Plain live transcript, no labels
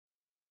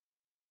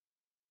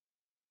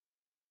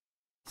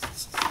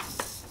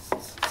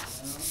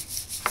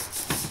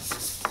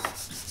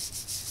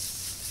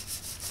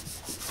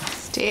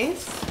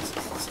Yes?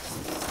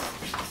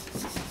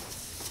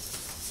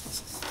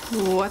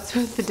 What's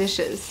with the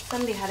dishes?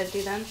 Somebody had to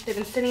do them. They've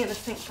been sitting in the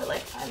sink for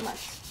like 5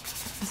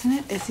 months. Isn't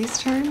it Izzy's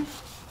turn?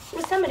 It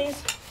was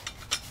somebody's.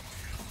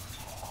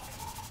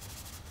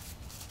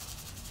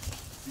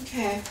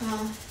 Okay,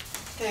 well,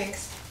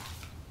 thanks.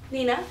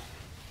 Nina,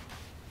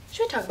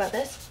 should we talk about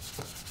this?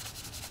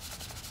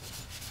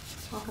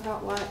 Talk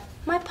about what?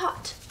 My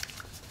pot.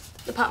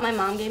 The pot my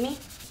mom gave me.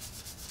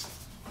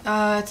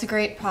 It's a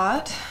great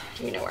pot.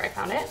 Do you know where I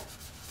found it?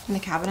 In the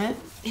cabinet.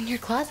 In your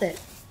closet.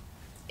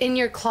 In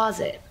your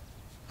closet.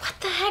 What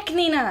the heck,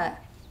 Nina?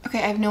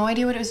 Okay, I have no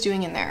idea what it was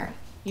doing in there.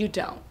 You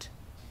don't.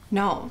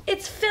 No.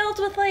 It's filled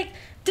with like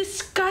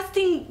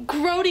disgusting,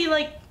 grody,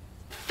 like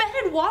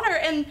fetid water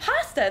and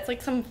pasta. It's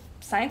like some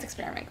science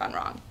experiment gone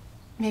wrong.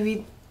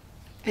 Maybe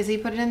Izzy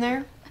put it in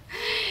there?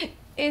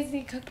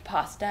 Izzy cooked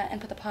pasta and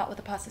put the pot with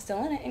the pasta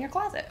still in it in your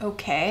closet.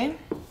 Okay.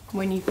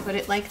 When you put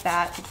it like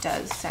that, it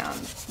does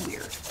sound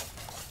weird.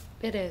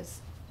 It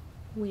is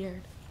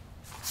weird.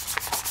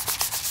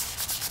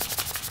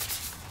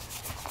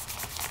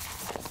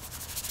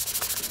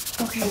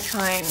 Okay,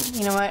 fine.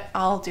 You know what?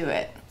 I'll do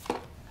it.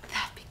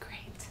 That'd be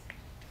great.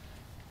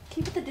 Can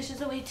you put the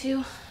dishes away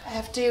too? I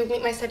have to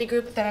meet my study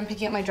group, then I'm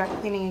picking up my dry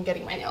cleaning and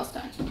getting my nails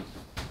done.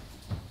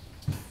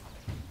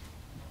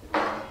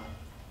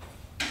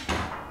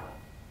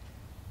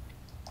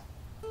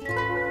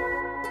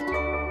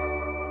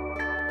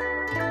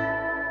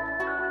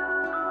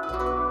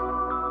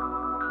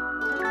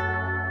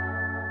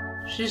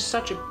 She's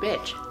such a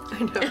bitch. I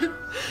know.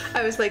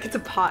 I was like, it's a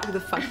pot. Who the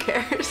fuck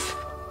cares?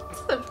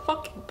 It's a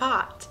fucking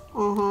pot.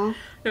 Mm-hmm.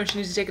 No, she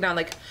needs to take it down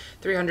like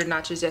 300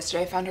 notches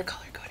yesterday. I found her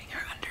color coding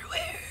her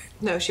underwear.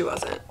 No, she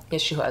wasn't.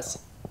 Yes, she was.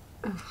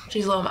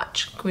 She's a little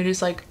much. Can we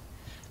just like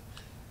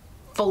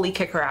fully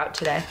kick her out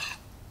today?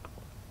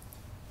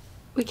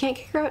 We can't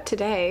kick her out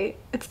today.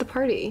 It's the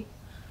party.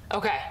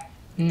 Okay.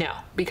 No,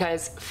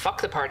 because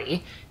fuck the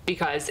party.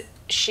 Because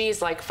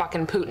she's like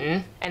fucking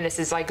Putin, and this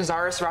is like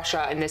Tsarist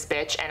Russia in this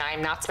bitch, and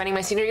I'm not spending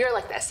my senior year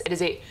like this. It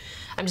is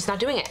I'm just not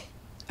doing it.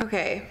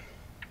 Okay.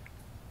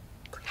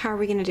 How are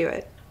we gonna do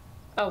it?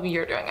 Oh,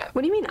 you're doing it.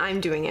 What do you mean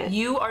I'm doing it?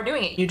 You are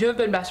doing it. You two have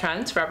been best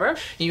friends forever.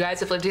 You guys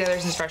have lived together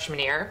since freshman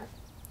year,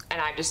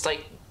 and I just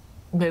like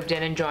moved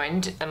in and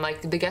joined. I'm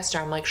like the guest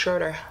star. I'm like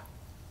Schroeder.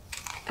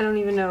 I don't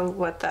even know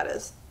what that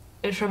is.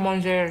 It's from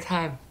One Day at a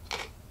Time.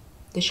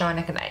 The show on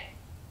Nick and Night.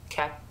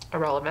 Okay,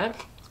 irrelevant.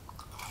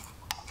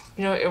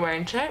 You know what you're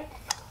wearing today?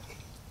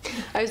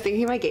 I was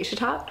thinking of my geisha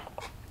top.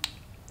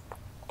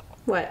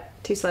 What?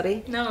 Too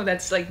slutty? No,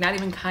 that's like not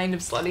even kind of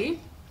slutty.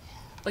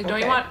 Like,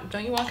 don't you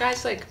want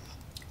guys to, like,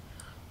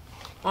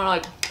 wanna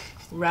like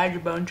ride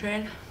your bone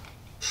train?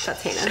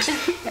 That's heinous.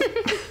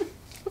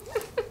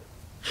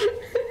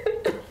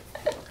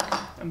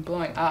 I'm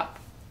blowing up.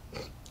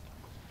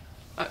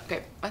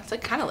 Okay, it's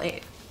like kind of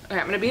late. Okay,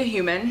 I'm gonna be a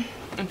human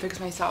and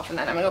fix myself, and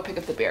then I'm gonna go pick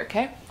up the beer,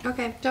 okay?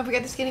 Okay, don't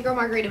forget the skinny girl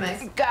margarita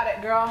mix. Got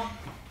it, girl.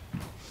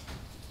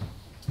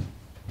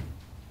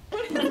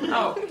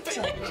 Oh.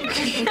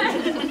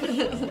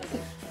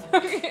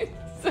 Okay,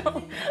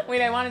 so,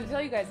 wait, I wanted to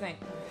tell you guys something.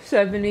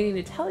 So I've been meaning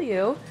to tell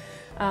you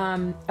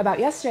about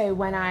yesterday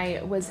when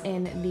I was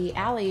in the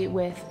alley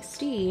with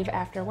Steve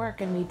after work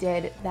and we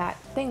did that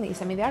thing that you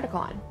sent me the article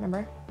on,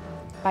 remember?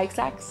 Bike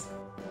sex?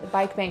 The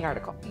bike bang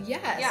article.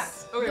 Yes.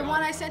 Yes. The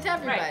one I sent to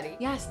everybody. Right.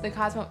 Yes, the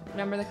Cosmo,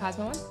 remember the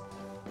Cosmo one?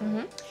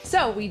 Mm-hmm.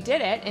 So we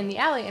did it in the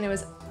alley and it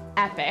was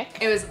epic.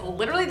 It was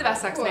literally the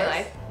best sex of my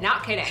life.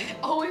 Not kidding.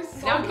 Always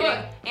so Not good.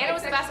 kidding. And it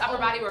was the best upper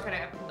body work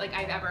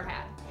I've ever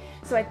had.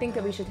 So I think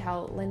that we should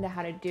tell Linda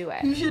how to do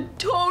it. You should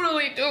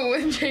totally do it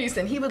with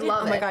Jason. He would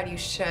love it. Oh my god, you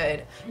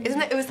should.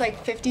 Isn't it? It was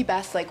like 50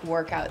 best like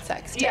workout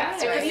sex tips. Yeah.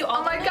 Have you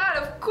oh my god,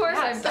 of course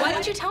I've done Why it.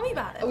 didn't you tell me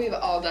about it? We've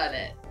all done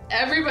it.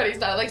 Everybody's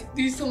done it. Like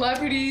these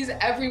celebrities,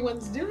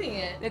 everyone's doing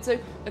it. It's a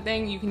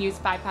thing you can use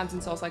 5 pounds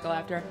in SoulCycle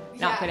after.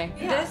 Not kidding.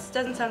 Yeah. This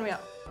doesn't sound real.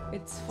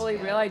 It's fully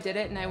real. I did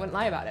it and I wouldn't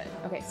lie about it.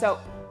 Okay, so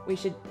we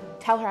should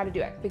tell her how to do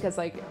it because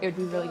like it would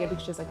be really good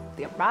because she has like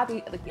the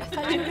body, like the I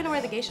thought you were gonna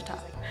wear the geisha top.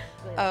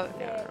 Oh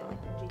no.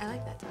 I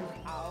like that top.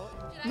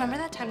 Remember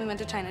that time we went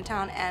to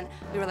Chinatown and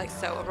we were like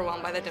so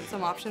overwhelmed by the dim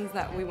sum options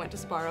that we went to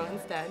Sparrow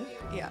instead?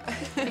 Yeah.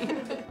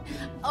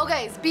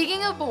 Okay,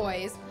 speaking of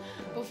boys,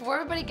 before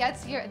everybody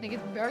gets here, I think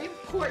it's very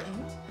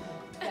important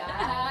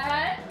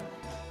that,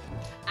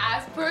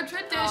 as per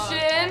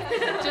tradition,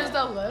 just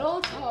a little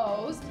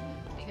toast.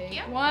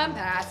 Take one,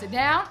 pass it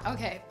down.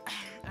 Okay,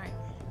 all right.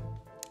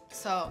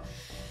 So,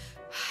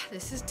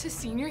 this is to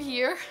senior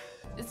year.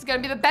 This is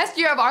gonna be the best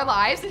year of our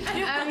lives.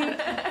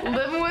 And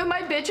living with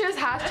my bitches,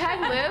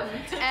 hashtag live.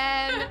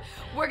 And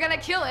we're gonna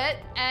kill it,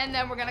 and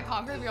then we're gonna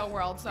conquer the real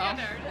world, so.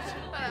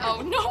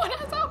 Oh, no one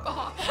has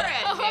alcohol.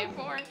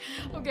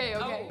 Okay.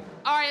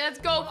 All right, let's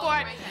go for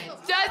it.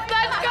 Just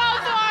let's go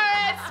for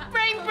it.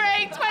 Spring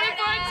break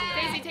 2014.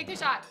 Stacey, take the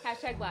shot.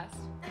 Hashtag blessed.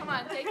 Come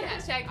on, take it.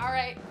 Hashtag, all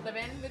right.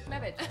 Living with my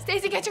bitch.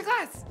 Stacey, get your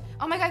glass.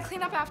 Oh my God,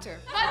 clean up after.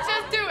 Let's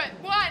just do it.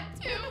 1,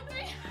 2,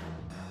 3.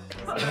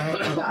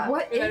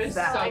 What is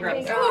that? So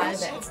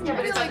gross.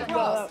 Nobody like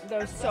gross.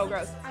 That was so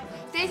gross.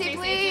 Stacey,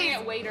 please.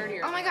 Way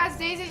dirtier. Oh my God,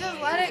 Stacey,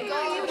 just let it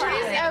go. You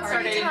tried it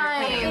every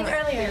time.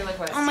 Earlier.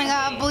 Oh my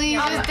God, please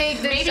just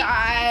take the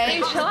shot.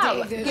 Chill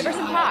out. Give her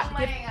some pot. Oh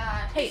my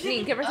God. Hey,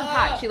 Neen, give her some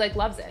pot. She like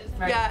loves it.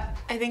 Right? Yeah,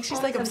 I think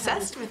she's like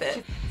obsessed with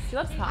it. She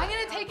loves pot. I'm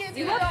gonna take it.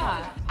 You love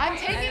pot. I'm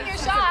taking your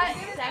shot.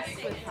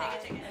 Obsessed with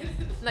pot.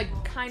 Like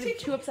kind of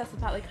too obsessed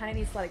with pot. Like kind of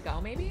needs to let it go,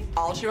 maybe.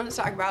 All she wants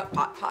to talk about,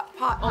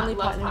 pot. Only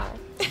pot.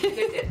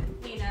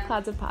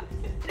 Clouds of pot.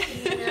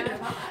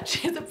 She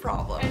has a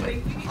problem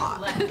with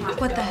pot.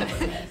 What the heck?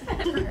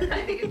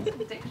 I think it's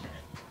an addiction.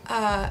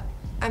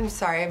 I'm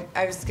sorry.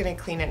 I was gonna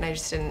clean it and I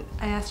just didn't.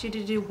 I asked you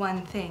to do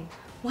one thing.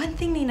 One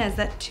thing, Nina. Is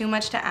that too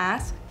much to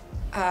ask?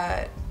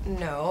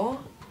 No.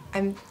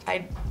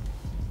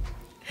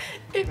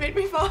 It made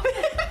me vomit.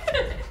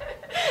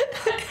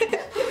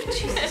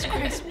 Jesus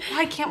Christ.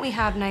 Why can't we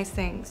have nice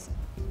things?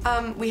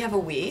 We have a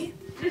we.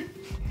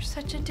 You're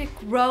such a dick.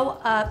 Grow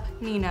up,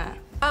 Nina.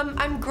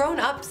 I'm grown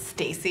up,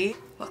 Stacy.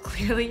 Well,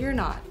 clearly you're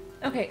not.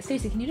 Okay,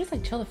 Stacey, can you just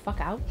like chill the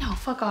fuck out? No,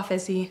 fuck off,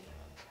 Izzy.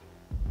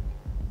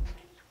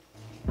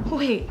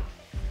 Wait.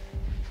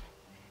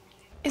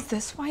 Is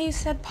this why you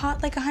said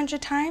pot like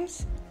 100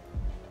 times?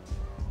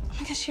 Oh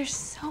my gosh, you're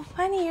so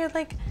funny. You're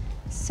like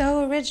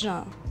so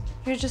original.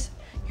 You're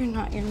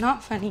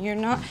not funny. You're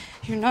not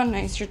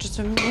nice. You're just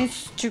a mean,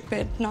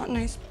 stupid, not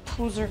nice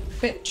poser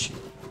bitch.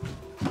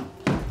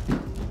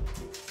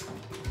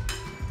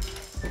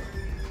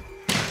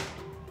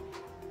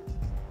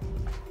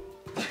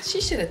 She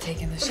should have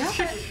taken the shot.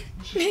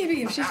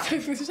 Maybe if she took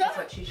the That's shot.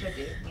 what she should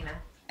do, Nina.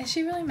 Is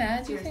she really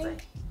mad, do you Seriously.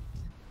 think?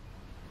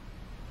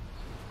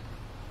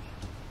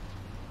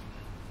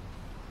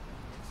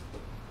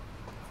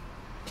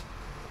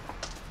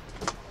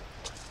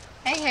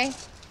 Hey.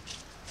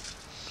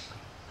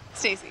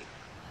 Stacy.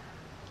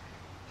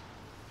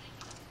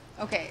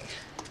 Okay.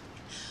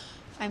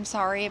 I'm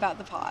sorry about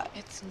the pot.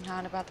 It's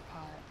not about the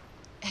pot.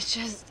 It's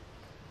just,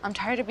 I'm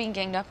tired of being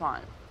ganged up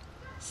on.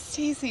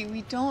 Stacy,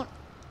 we don't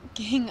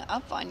gang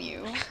up on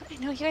you. I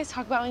know you guys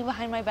talk about me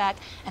behind my back,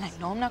 and I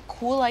know I'm not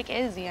cool like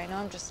Izzy. I know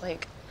I'm just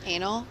like...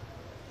 Anal?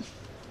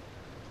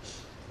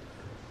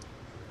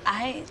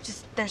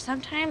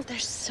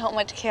 There's so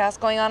much chaos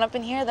going on up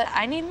in here that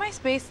I need my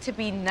space to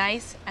be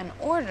nice and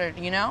ordered,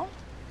 you know?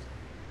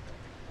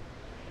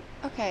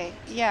 Okay,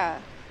 yeah.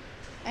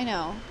 I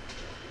know.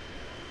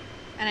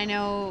 And I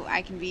know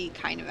I can be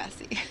kind of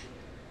messy.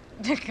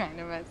 You're kind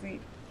of messy.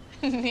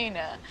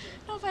 Nina,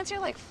 no offense, you're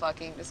like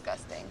fucking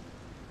disgusting.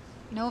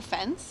 No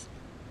offense?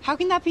 How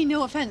can that be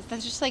no offense?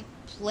 That's just like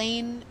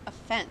plain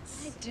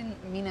offense. I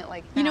didn't mean it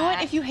like that. You know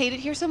what? If you hate it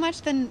here so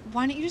much, then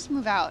why don't you just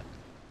move out?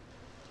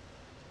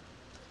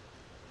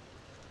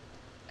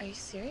 Are you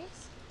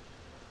serious?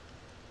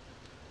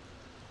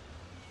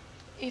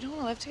 You don't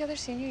want to live together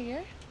senior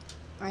year?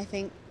 I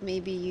think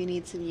maybe you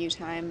need some you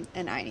time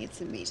and I need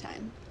some me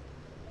time.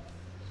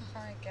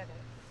 I get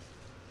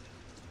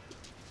it.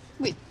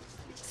 Wait,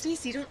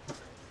 Stacey, don't...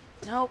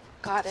 Nope,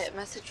 got it.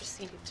 Message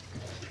received.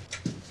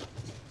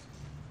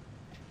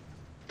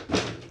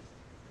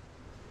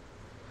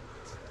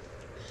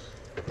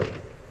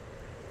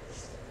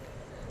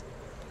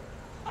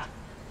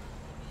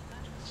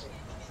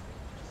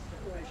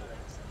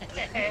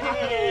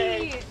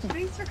 Hey,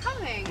 thanks for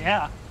coming.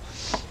 Yeah,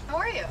 How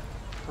are you?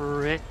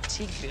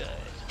 pretty good.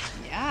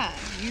 Yeah,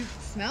 you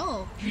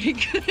smell pretty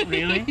good.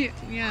 Really?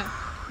 Yeah.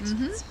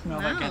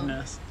 Smell like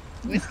goodness.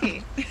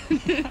 Whiskey.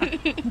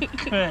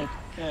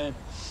 Good.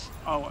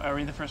 Oh, are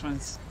we the first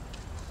ones?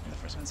 The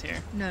first one's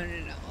here. No.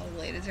 All the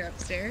ladies are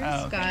upstairs.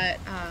 Oh, okay.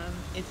 Got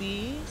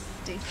Izzy,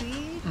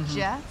 Stacy,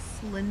 Jess,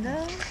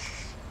 Linda.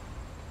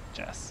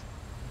 Jess.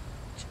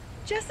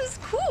 Jess is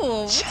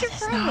cool. What's your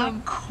Jess is problem?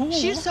 not cool.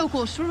 She's so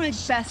cool. She's one of my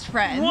best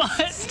friends.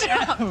 What?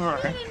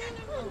 Ever.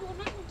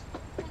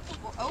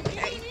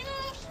 Okay.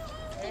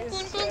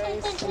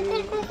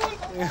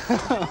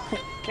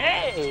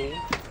 Okay.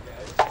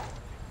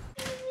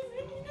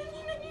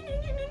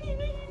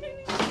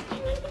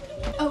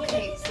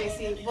 Okay,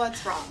 Stacy,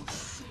 what's wrong?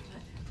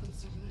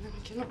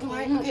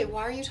 Why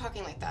are you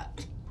talking like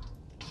that?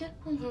 I can't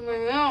open my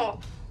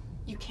mouth.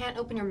 You can't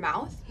open your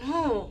mouth?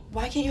 No.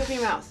 Why can't you open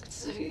your mouth?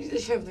 You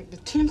have like the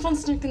tampon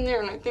stick in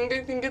there, and I think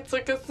it's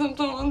like a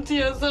symptom on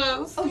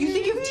TSS. Oh, you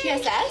think you have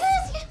TSS?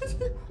 Yes.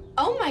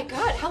 Oh my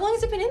god, how long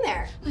has it been in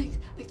there? Like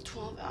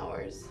 12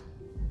 hours.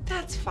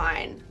 That's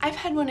fine. I've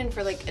had one in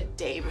for like a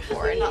day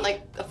before. Not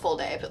like a full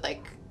day, but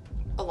like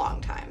a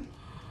long time.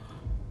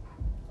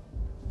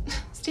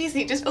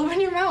 Stacy, just open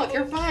your mouth.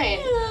 You're fine.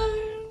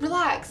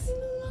 Relax.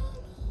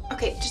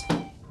 Okay, just...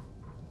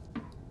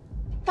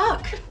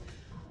 Fuck.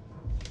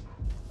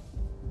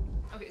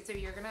 Okay, so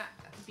you're gonna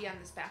be on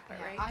this back part,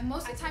 right?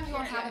 Most of the time you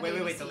won't have a Wait,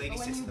 baby the seat, lady but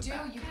when sits you in the do,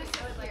 back. you can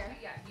sit here.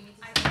 Yeah, you need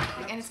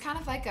to And it's kind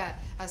of like a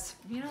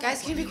you know.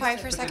 Guys, can you be quiet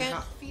for a second?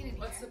 Feet in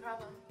What's here. the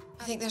problem?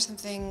 I think there's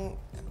something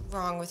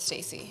wrong with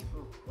Stacy.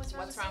 What's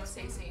wrong with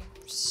Stacey?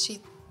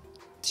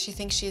 She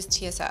thinks she has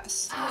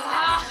TSS.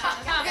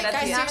 Okay,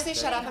 Guys, seriously,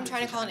 shut up. I'm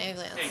trying to call an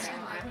ambulance.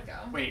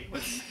 Wait,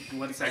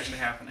 what's actually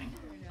happening?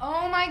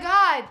 Oh my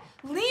God,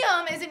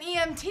 Liam is an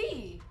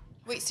EMT.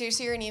 Wait,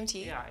 seriously, you're an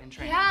EMT? Yeah, in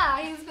training.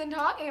 Yeah, he's been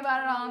talking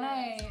about it all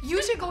night.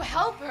 You should go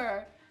help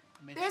her.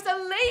 There's a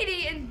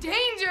lady in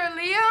danger,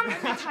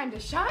 Liam. Time to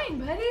shine,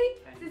 buddy.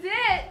 This is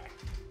it.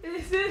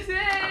 This is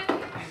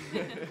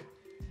it.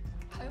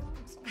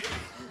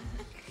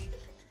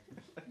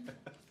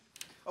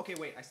 Okay,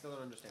 wait, I still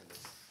don't understand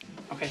this.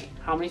 Okay,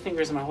 how many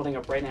fingers am I holding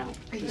up right now?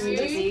 Are you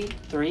dizzy?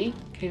 3?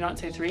 Can you not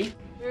say 3?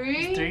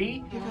 3?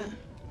 3? Can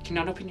you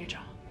not open your jaw?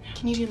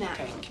 Can you do math?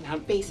 Okay, can you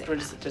Basic.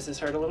 Does this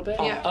hurt a little bit?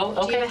 Yeah. Oh,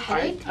 okay. Do you have a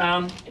headache?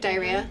 All right.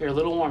 Diarrhea? You're a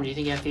little warm. Do you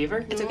think you have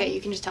fever? It's okay, you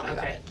can just tell me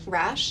about Okay. it.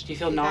 Rash? Do you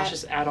feel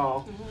nauseous at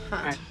all? Huh.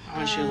 All right, I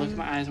want you to look at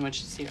my eyes. I want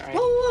you to see. All right.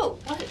 Whoa, whoa, whoa.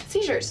 What?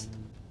 Seizures?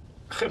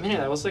 A minute,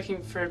 I was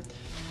looking for.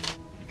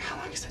 How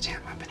long has the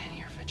tampon been in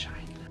your vagina?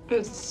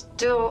 It's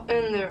still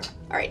in there.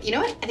 All right, you know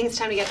what? I think it's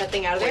time to get that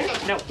thing out of there.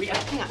 No, we have.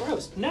 Hang on.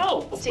 Gross. No.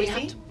 we have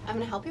Stacey, to- I'm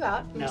gonna help you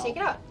out. I'm No. gonna take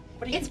it out.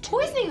 What are you It's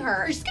poisoning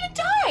her. She's gonna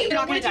die. You're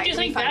not What gonna if die. you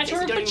do You'll be something bad to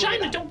her fine, Stacey.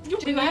 vagina? Don't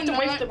Don't you have to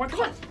wait for the. Come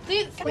on.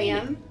 Please,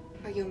 Liam,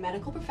 are you a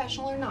medical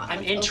professional or not? I'm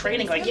Let's in open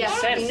training, this like you up.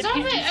 said. Stop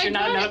it. You're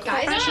not a medical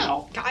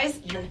professional.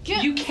 Guys,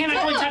 You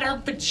cannot go inside her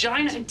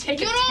vagina and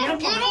take a tampon.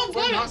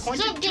 We're not going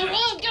to do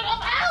it. Get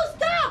off! Ow,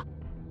 stop!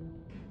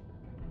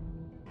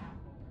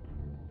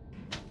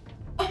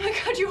 Oh my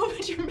God, you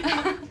opened your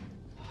mouth.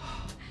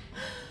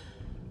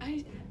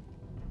 I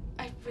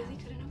really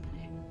couldn't open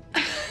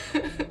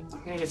it. I'm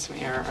gonna get some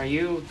air. Are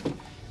you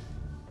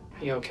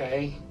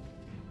okay?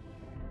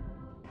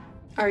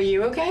 Are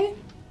you okay?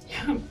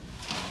 Yeah, I'm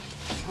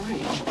fine.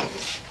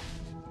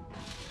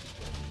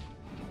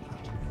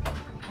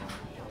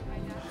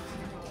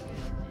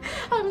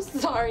 I'm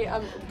sorry.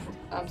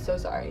 I'm so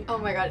sorry. Oh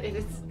my God, it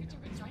is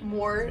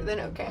more than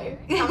okay.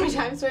 How many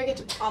times do I get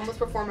to almost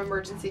perform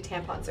emergency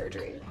tampon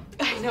surgery?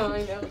 I know.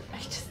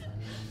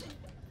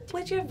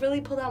 Would you have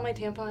really pulled out my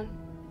tampon?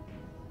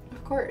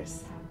 Of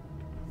course.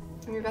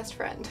 I'm your best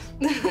friend.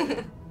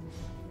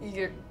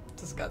 You're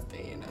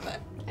disgusting, you know that.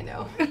 I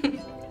know.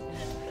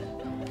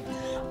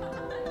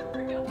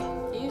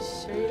 You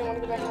sure you don't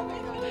want to go back out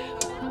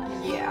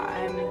there? Yeah,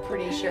 I'm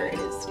pretty sure it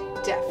is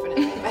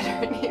definitely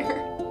better in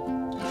here.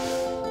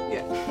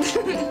 Yeah.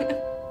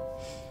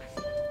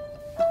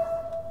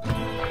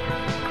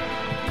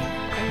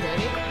 I'm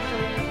ready.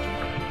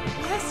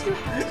 Yes, you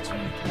have to try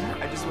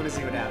it. I just want to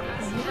see what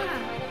happens.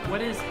 Yeah.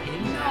 What is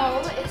in that?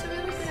 No, it's a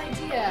really good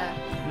idea.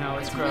 No,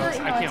 it's It's gross. really-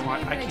 I no, can't it's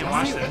watch. I really can't good.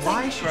 watch It's this.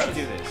 Why should you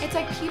do this? It's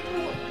like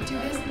people do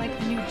this like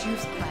the new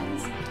juice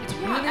cleanse. It's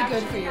really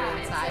good for your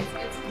insides.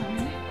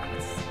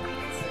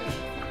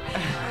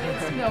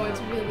 No, it's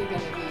really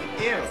gonna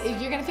be. Ew.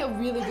 You're gonna feel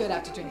really good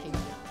after drinking.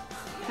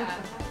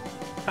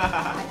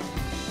 Ha